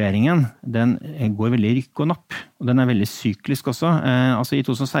boligreguleringen den går veldig rykk og napp, og den veldig syklisk også. Altså i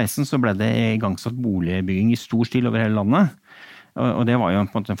 2016 så ble det igangsatt boligbygging i stor stil over hele landet, og det var jo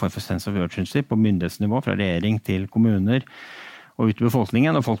på en måte en form for sense of urgency på myndighetsnivå fra regjering til kommuner og ut i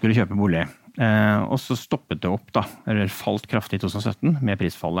befolkningen, og folk ville kjøpe bolig. Og så stoppet det opp da, eller falt kraftig i 2017 med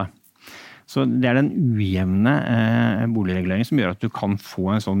prisfallet. Så det den ujevne boligreguleringen som gjør at du kan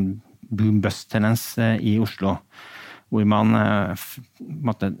få en sånn boom-bust-tendens i Oslo, hvor man,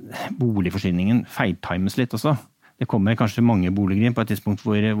 boligforsyningen feiltimes litt også. Det kommer kanskje mange boliger inn på et tidspunkt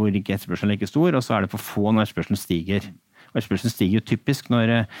hvor ikke etterspørselen like stor, og så det for få når etterspørselen stiger. Og etterspørselen stiger jo typisk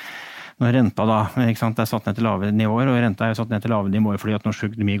når renta da, ikke sant, satt ned til lave nivåer, og renta satt ned til lave nivåer fordi at norsk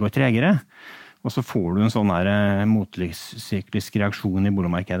økonomi går tregere. Og så får du en sånn motsyklisk reaksjon i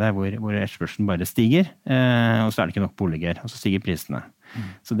boligmarkedet, hvor etterspørselen bare stiger, og så det ikke nok boliger, og så stiger prisene.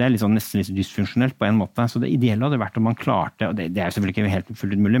 Så det litt sånn, nesten litt dysfunksjonelt på en måte. Så det ideelle hadde vært om man klarte, og det jo selvfølgelig ikke helt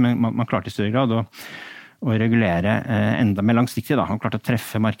fullt ut mulig, men man klarte i større grad å regulere enda mer langsiktig da. Man klarte å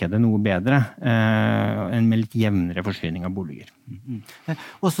treffe markedet noe bedre, med litt jevnere forsyning av boliger.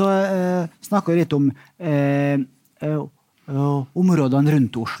 Og så snakker vi litt om områdene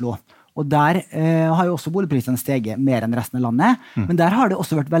rundt Oslo. Og der har jo også boligprisene steget mer enn resten av landet, men der har det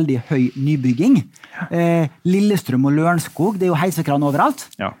også vært veldig høy nybygging. Lillestrøm og Lørenskog, det jo heisekran overalt.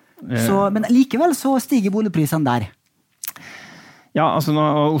 Ja. Men likevel så stiger boligprisene der. Ja, altså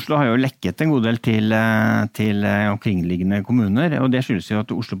Oslo har jo lekket en god del til omkringliggende kommuner, og det skyldes jo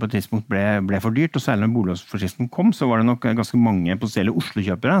at Oslo på et tidspunkt ble for dyrt, og særlig når boligforskriften kom, så var det nok ganske mange potensielle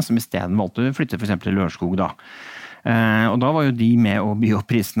Oslo-kjøpere som i stedet valgte å flytte for eksempel til Lørenskog da. Og da var jo de med å by opp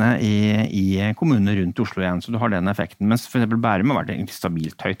prisene i kommuner rundt Oslo igjen, så du har den effekten. Mens for eksempel Bærum har vært egentlig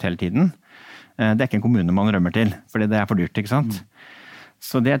stabilt høyt hele tiden. Det ikke en kommune man rømmer til, fordi det for dyrt, ikke sant?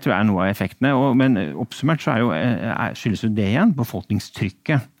 Så det tror jeg noe av effektene. Men oppsummert så skyldes jo det igjen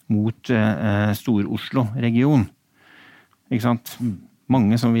befolkningstrykket mot Stor-Oslo-region. Ikke sant?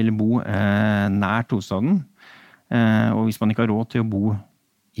 Mange som ville bo nært hovedstaden. Og hvis man ikke har råd til å bo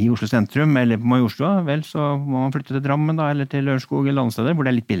i Oslo sentrum eller på Majorstua, vel, så må man flytte til Drammen da, eller til Lørenskog eller andre steder, hvor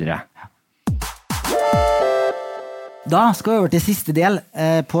det litt billigere. Da skal vi over til siste del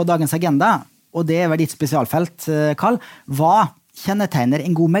på dagens agenda, og det var ditt spesialfelt, Karl. Hva kjennetegner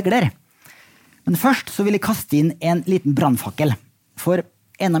en god megler? Men først så vil jeg kaste inn en liten brannfakkel. For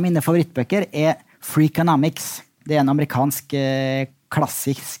en av mine favorittbøker Freakonomics. Det en amerikansk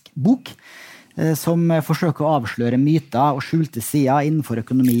klassisk bok som forsøker å avsløre myter og skjulte sider innenfor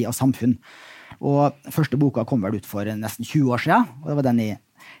økonomi og samfunn. Og første boka kom vel ut for nesten 20 år siden, og det var den jeg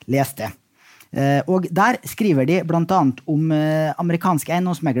leste. Og der skriver de blant annet om amerikanske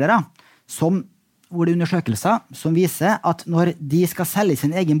eiendomsmeglere, hvor det er undersøkelser som viser at når de skal selge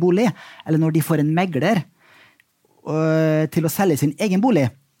sin egen bolig, eller når de får en megler til å selge sin egen bolig,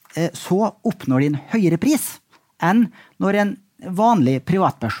 så oppnår de en høyere pris enn når en vanlig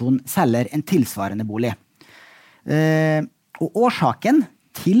privatperson selger en tilsvarende bolig. Og årsaken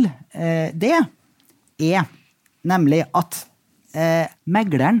til det nemlig at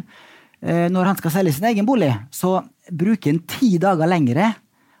megleren, når han skal selge sin egen bolig, så bruker han 10 dager lengre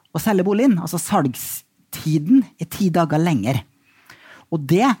å selge boligen. Altså salgstiden 10 dager lenger. Og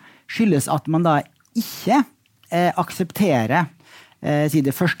det skyldes at man da ikke aksepterer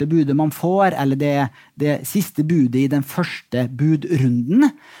det første budet man får, eller det siste budet i den første budrunden,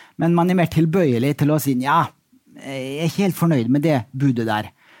 men man mer tilbøyelig til å si, ja, jeg ikke helt fornøyd med det budet der.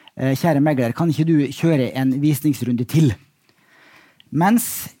 Kjære megler, kan ikke du kjøre en visningsrunde til?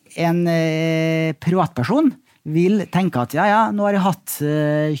 Mens en privatperson vil tenke at ja, nå har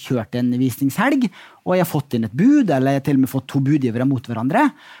jeg kjørt en visningshelg, og jeg har fått inn et bud, eller jeg har til og med fått 2 budgivere mot hverandre,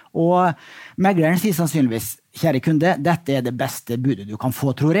 og megleren sier sannsynligvis, kjære kunde, dette det beste budet du kan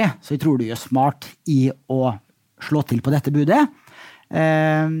få, tror jeg, så jeg tror du gjør smart i å slå til på dette budet.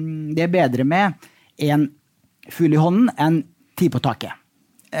 Det bedre med en fugl i hånden enn 10 på taket.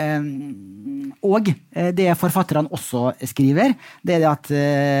 Og det forfatterne også skriver, det at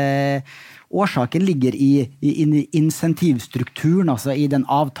årsaken ligger i insentivstrukturen, altså i den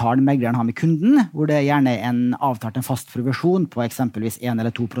avtalen megleren har med kunden, hvor det gjerne en avtalt en fast provisjon på eksempelvis 1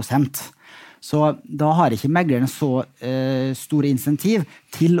 eller 2%. Så da har ikke megleren så store insentiv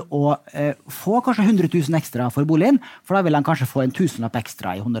til å få kanskje 100 000 ekstra for boligen, for da vil han kanskje få en tusenlapp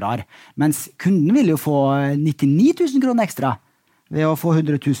ekstra i honorar. Mens kunden vil jo få 99 000 kroner ekstra ved å få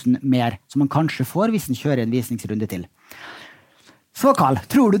 100 000 mer, som man kanskje får hvis han kjører en visningsrunde til. Så Karl,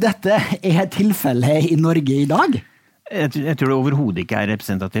 tror du dette tilfellet i Norge i dag? Jeg tror det overhodet ikke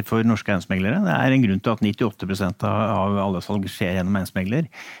representativt for norske eiendomsmeglere. Det en grunn til at 98% av alle salg skjer gjennom eiendomsmegler.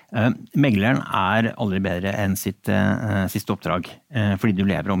 Megleren aldri bedre enn sitt siste oppdrag, fordi du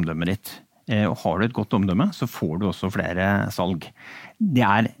lever omdømmet ditt. Og har du et godt omdømme, så får du også flere salg. Det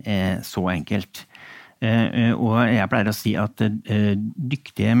så enkelt. Og jeg pleier å si at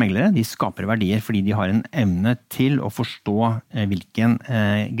dyktige meglere, de skaper verdier fordi de har en evne til å forstå hvilken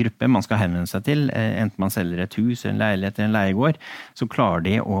gruppe man skal henvende seg til, enten man selger et hus, en leilighet eller en leiegård, så klarer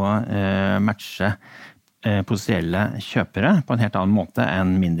de å matche potensielle kjøpere på en helt annen måte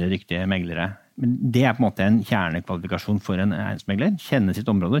enn mindre dyktige meglere. Men det på en måte en kjernekvalifikasjon for en eiendomsmegler. Kjenne sitt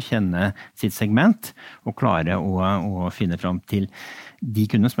område, kjenne sitt segment, og klare å finne fram til de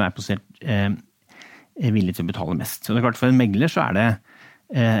kundene som potensielt villig til å betale mest. Så det klart for en megler så det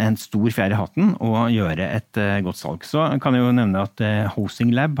en stor fjær i hatten å gjøre et godt salg. Så kan jeg jo nevne at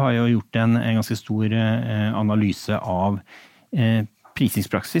Hosing Lab har jo gjort en ganske stor analyse av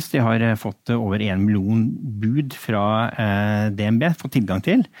prisingspraksis. De har fått over 1 million bud fra DNB, fått tilgang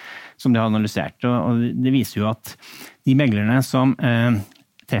til, som de har analysert. Og det viser jo at de meglerne som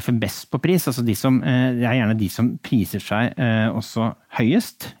treffer best på pris, altså det gjerne de som priser seg også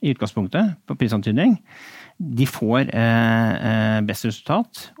høyest i utgangspunktet på prisantydning, de får best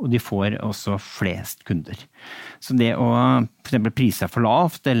resultat, og de får også flest kunder. Så det å for eksempel prise seg for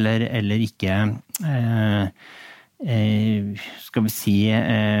lavt, eller ikke skal vi si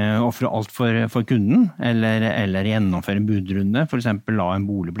offre alt for kunden, eller gjennomføre en budrunde, for eksempel la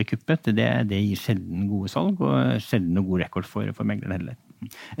en bolig bli kuppet, det gir sjelden gode salg, og sjelden noe god rekord for megleren heller.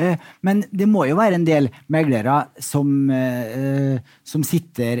 Men det må jo være en del meglere som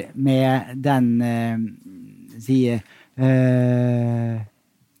sitter med den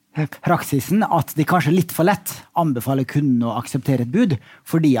praksisen at de kanskje litt for lett anbefaler kunden å akseptere et bud,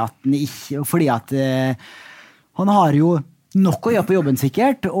 fordi at han har jo nok å gjøre på jobben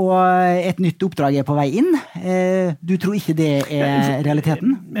sikkert, og et nytt oppdrag på vei inn. Du tror ikke det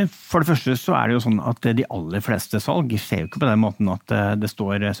realiteten? For det første så det jo sånn at de aller fleste salg skjer jo ikke på den måten at det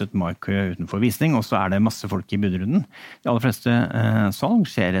står 17. mai-kø utenfor visning, og så det masse folk i budrunden. De aller fleste salg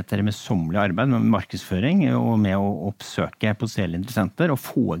skjer etter møysommelig arbeid med markedsføring og med å oppsøke potensielle interessenter og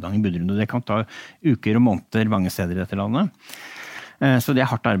få i gang i budrunden. Det kan ta uker og måneder mange steder i dette landet. Så det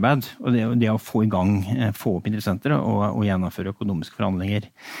hardt arbeid, og det å få i gang, få opp interessenter og gjennomføre økonomiske forhandlinger.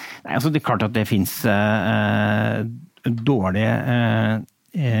 Nei, altså det klart at det finnes dårlige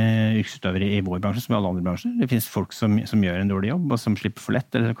yrkesutøvere i vår bransje som i alle andre bransjer. Det finnes folk som gjør en dårlig jobb og som slipper for lett,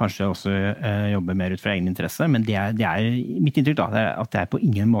 eller kanskje også jobber mer ut fra egen interesse, men det mitt inntrykk da, at det på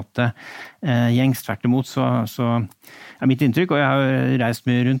ingen måte gjengs. Tvert imot så mitt inntrykk, og jeg har reist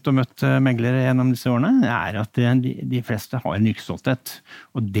mye rundt og møtt meglere gjennom disse årene, at de fleste har en yrkesstolthet.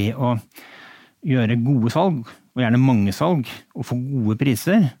 Og det å gjøre gode salg, og gjerne mange salg, og få gode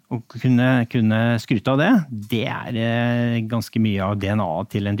priser, og kunne skryte av det ganske mye av DNA-et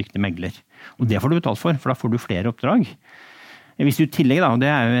til en dyktig megler. Og det får du betalt for da får du flere oppdrag. Hvis du i tillegg, da, og det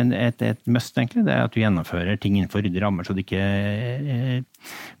jo et must egentlig, det at du gjennomfører ting innenfor ryddige rammer, så det ikke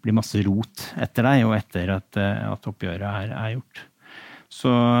blir masse rot etter deg, og etter at oppgjøret gjort. Så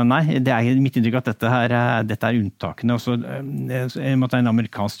nei, det mitt inntrykk at dette unntakene. Også, I måte en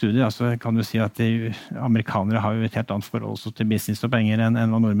amerikansk studie, altså kan du si at amerikanere har jo et helt annet forhold til business og penger enn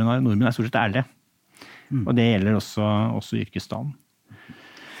hva nordmenn har. Nordmenn stort sett ærlige. Og det gjelder også yrkesstanden.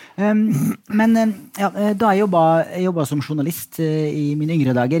 Men da jeg jobbet som journalist i mine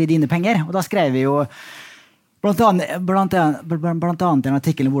yngre dager, i Dine Penger, og da skrev vi jo blant annet en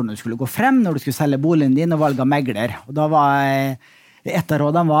artikkel om hvordan du skulle gå frem når du skulle selge boligen din og valge av megler. Og da var et av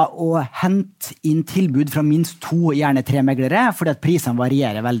rådene var å hente inn tilbud fra minst 2, gjerne 3 meglere, fordi at prisene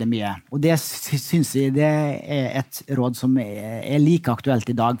varierer veldig mye. Og det synes jeg det et råd som like aktuelt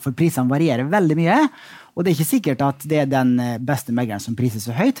i dag, for prisene varierer veldig mye, og det ikke sikkert at det den beste megleren som priser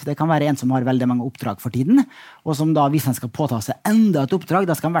så høyt. Det kan være en som har veldig mange oppdrag for tiden, og som da, hvis han skal påta seg enda et oppdrag,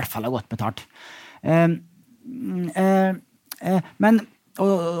 da skal han i hvert fall ha godt betalt. Men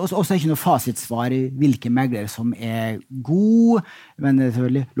og så ikke noe fasitsvar i hvilke megler som god, men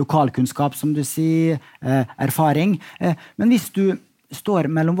selvfølgelig lokalkunnskap, som du sier, erfaring. Men hvis du står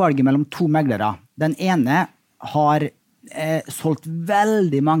valget mellom 2 meglere, den ene har solgt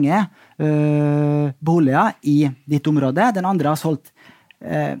veldig mange boliger i ditt område, den andre har solgt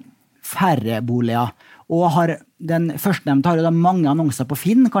færre boliger, og den førstnevnte har jo da mange annonser på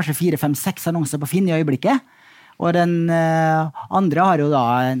Finn, kanskje 4, 5, 6 annonser på Finn i øyeblikket, og den andre har jo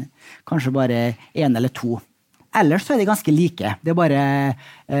da kanskje bare 1 eller 2. Ellers så de ganske like. Det bare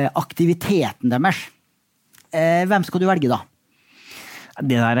aktiviteten deres. Hvem skal du velge da?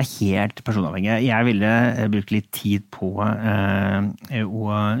 Det der helt personavhengig. Jeg ville brukt litt tid på å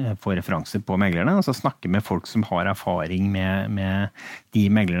få referanser på meglerne, og så snakke med folk som har erfaring med de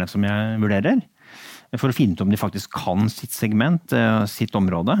meglerne som jeg vurderer, for å finne ut om de faktisk kan sitt segment, sitt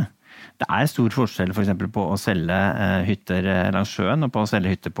område. Det stor forskjell for eksempel på å selge hytter langs sjøen og på å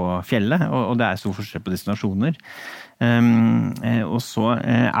selge hytter på fjellet, og det stor forskjell på destinasjoner. Og så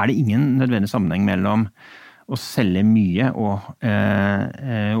det ingen nødvendig sammenheng mellom å selge mye og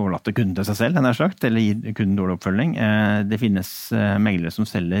overlate kunden til seg selv, eller gi kunden dårlig oppfølging. Det finnes meglere som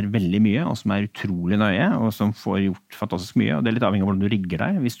selger veldig mye, og som utrolig nøye, og som får gjort fantastisk mye, og det litt avhengig av hvordan du rigger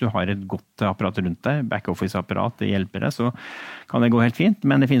deg. Hvis du har et godt apparat rundt deg, back-office-apparat, det hjelper deg, så kan det gå helt fint.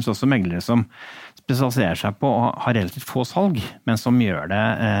 Men det finnes også meglere som spesialiserer seg på å ha relativt få salg, men som gjør det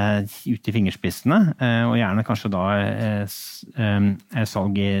ut i fingerspissene, og gjerne kanskje da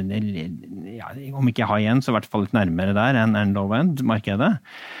salg om ikke high end, så i hvert fall litt nærmere der enn low end markedet,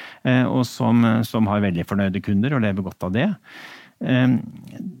 og som har veldig fornøyde kunder og lever godt av det.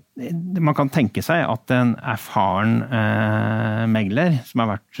 Man kan tenke seg at en erfaren megler som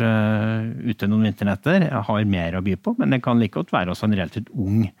har vært ute noen vinternetter har mer å by på, men det kan like godt være også en relativt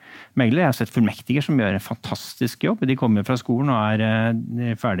ung megler. Jeg har sett fullmektiger som gjør en fantastisk jobb. De kommer fra skolen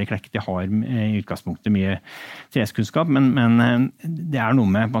og ferdig klekket. De har i utgangspunktet mye treskunnskap, men det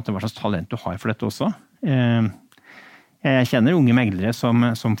noe med hva slags talent du har for dette også. Jeg kjenner unge meglere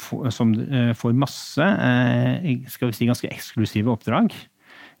som får masse, skal vi si, ganske eksklusive oppdrag.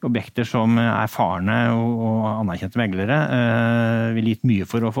 Objekter som erfarne og anerkjente meglere vil gitt mye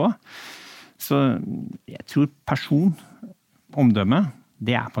for å få. Så jeg tror person, omdømme,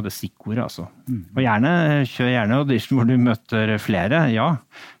 det på det stikkordet, altså. Og kjør gjerne audition hvor du møter flere, ja,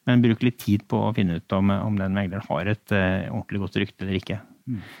 men bruk litt tid på å finne ut om den megleren har et ordentlig godt rykte eller ikke.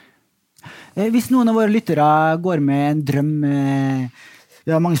 Hvis noen av våre lyttere går med en drøm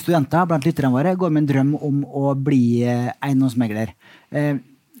Ja, mange studenter blant lytterne våre går med en drøm om å bli eiendomsmegler.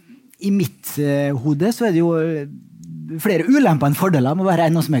 I mitt hode så det jo flere ulemper enn fordeler med å være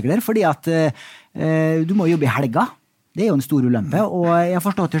eiendomsmegler, fordi at du må jobbe i helga. Det jo en stor ulempe, og jeg har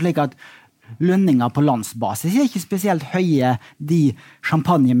forstått det slik at lønninger på landsbasis ikke spesielt høye. De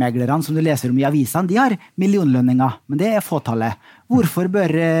champagnemeglerne som du leser om i avisene, de har millionlønninger, men det fåtallet. Hvorfor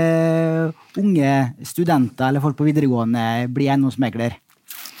bør unge studenter eller folk på videregående bli eiendomsmegler?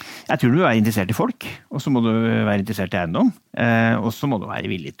 Jeg tror du interessert i folk, og så må du være interessert i eiendom, og så må du være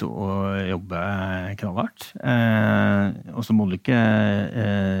villig til å jobbe knallhardt. Og så må du ikke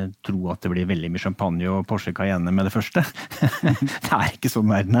tro at det blir veldig mye champagne og Porsche Cayenne med det første. Det ikke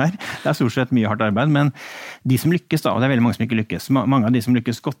sånn verden her. Det stort sett mye hardt arbeid, men de som lykkes da, og det veldig mange som ikke lykkes, mange av de som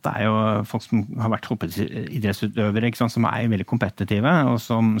lykkes godt jo folk som har vært hoppidrettsutøvere, ikke sant, som veldig kompetitive, og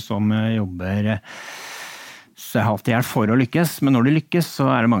som jobber halvt i hjel for å lykkes, men når du lykkes så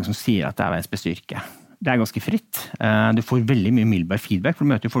det mange som sier at det verdens beste yrke. Det ganske fritt. Du får veldig mye umiddelbar feedback, for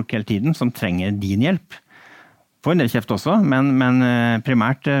du møter jo folk hele tiden som trenger din hjelp. Får en del kjeft også, men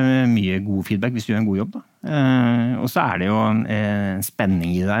primært mye god feedback hvis du gjør en god jobb. Da. Og så det jo en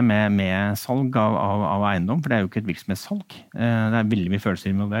spenning i deg med salg av eiendom, for det jo ikke et virksomhetssalg. Det veldig mye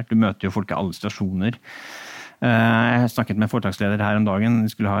følelser involvert. Du møter jo folk i alle situasjoner. Jeg snakket med foretaksleder her om dagen,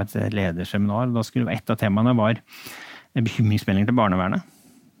 vi skulle ha et lederseminar, og da skulle et av temaene var bekymringsmelding til barnevernet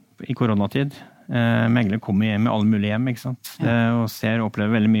i koronatid. Megler kommer hjem med alle mulige hjem, ikke sant? Og ser og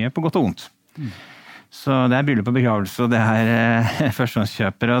opplever veldig mye på godt og vondt. Så det bryllup og begravelse, og det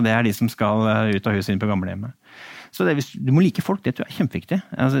førstehåndskjøpere, og det de som skal ut av huset inn på gamlehjemmet. Så du må like folk, det tror jeg kjempeviktig.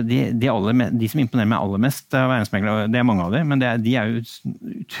 Altså de som imponerer meg aller mest av eiendomsmeglere, det mange av dem, men de jo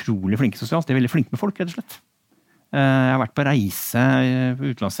utrolig flinke sosialt, de veldig flinke med folk, rett og slett. Jeg har vært på reise, på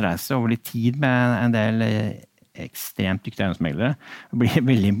utenlandsreise over litt tid med en del ekstremt dyktige eiendomsmeglere. Jeg blir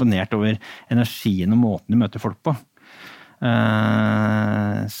veldig imponert over energien og måten de møter folk på.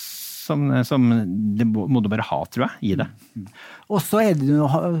 Som det må du bare ha, tror jeg, i det. Og så har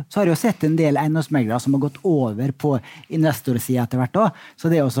jeg jo sett en del eiendomsmeglere som har gått over på investorsiden etter hvert også.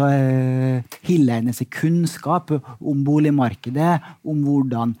 Så det også tilegne seg kunnskap om boligmarkedet, om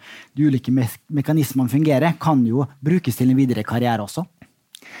hvordan de ulike mekanismene fungerer, kan jo brukes til en videre karriere også.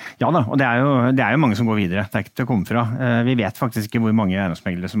 Ja da, og det jo mange som går videre, det ikke til å komme fra. Vi vet faktisk ikke hvor mange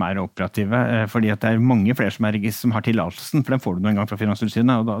eiendomsmeglere som operative, fordi at det mange flere som har tillatelsen, for den får du noen gang fra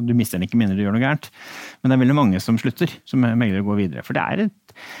Finanstilsynet, og da, du mister den ikke mindre du gjør noe gærent. Men det veldig mange som slutter, som meglere går videre, for det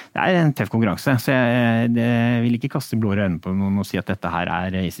en tøff konkurranse, så jeg vil ikke kaste blå øyne på noen og si at dette her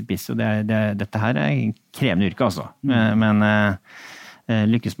easy piss, og dette her krevende yrke altså. Men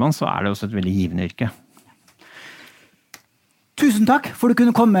lykkes man, så det også et veldig givende yrke. Tusen takk for du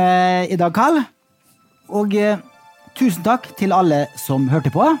kunne komme i dag, Karl. Og tusen takk til alle som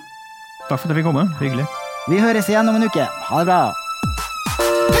hørte på. Takk for at jeg fikk komme. Hyggelig. Vi høres igjen om en uke. Ha det bra.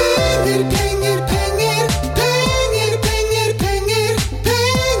 Penger, penger, penger. Penger, penger, penger.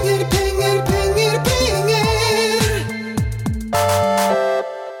 Penger, penger, penger, penger.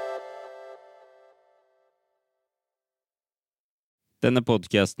 Denne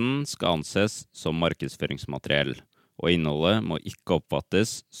podcasten skal anses som markedsføringsmateriell, og innholdet må ikke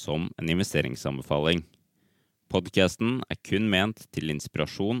oppfattes som en investeringsanbefaling. Podcasten kun ment til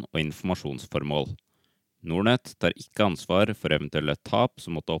inspirasjon og informasjonsformål. Nordnett tar ikke ansvar for eventuelle tap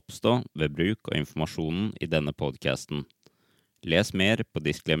som måtte oppstå ved bruk av informasjonen i denne podcasten. Les mer på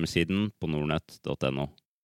disclaimer-siden på nordnett.no.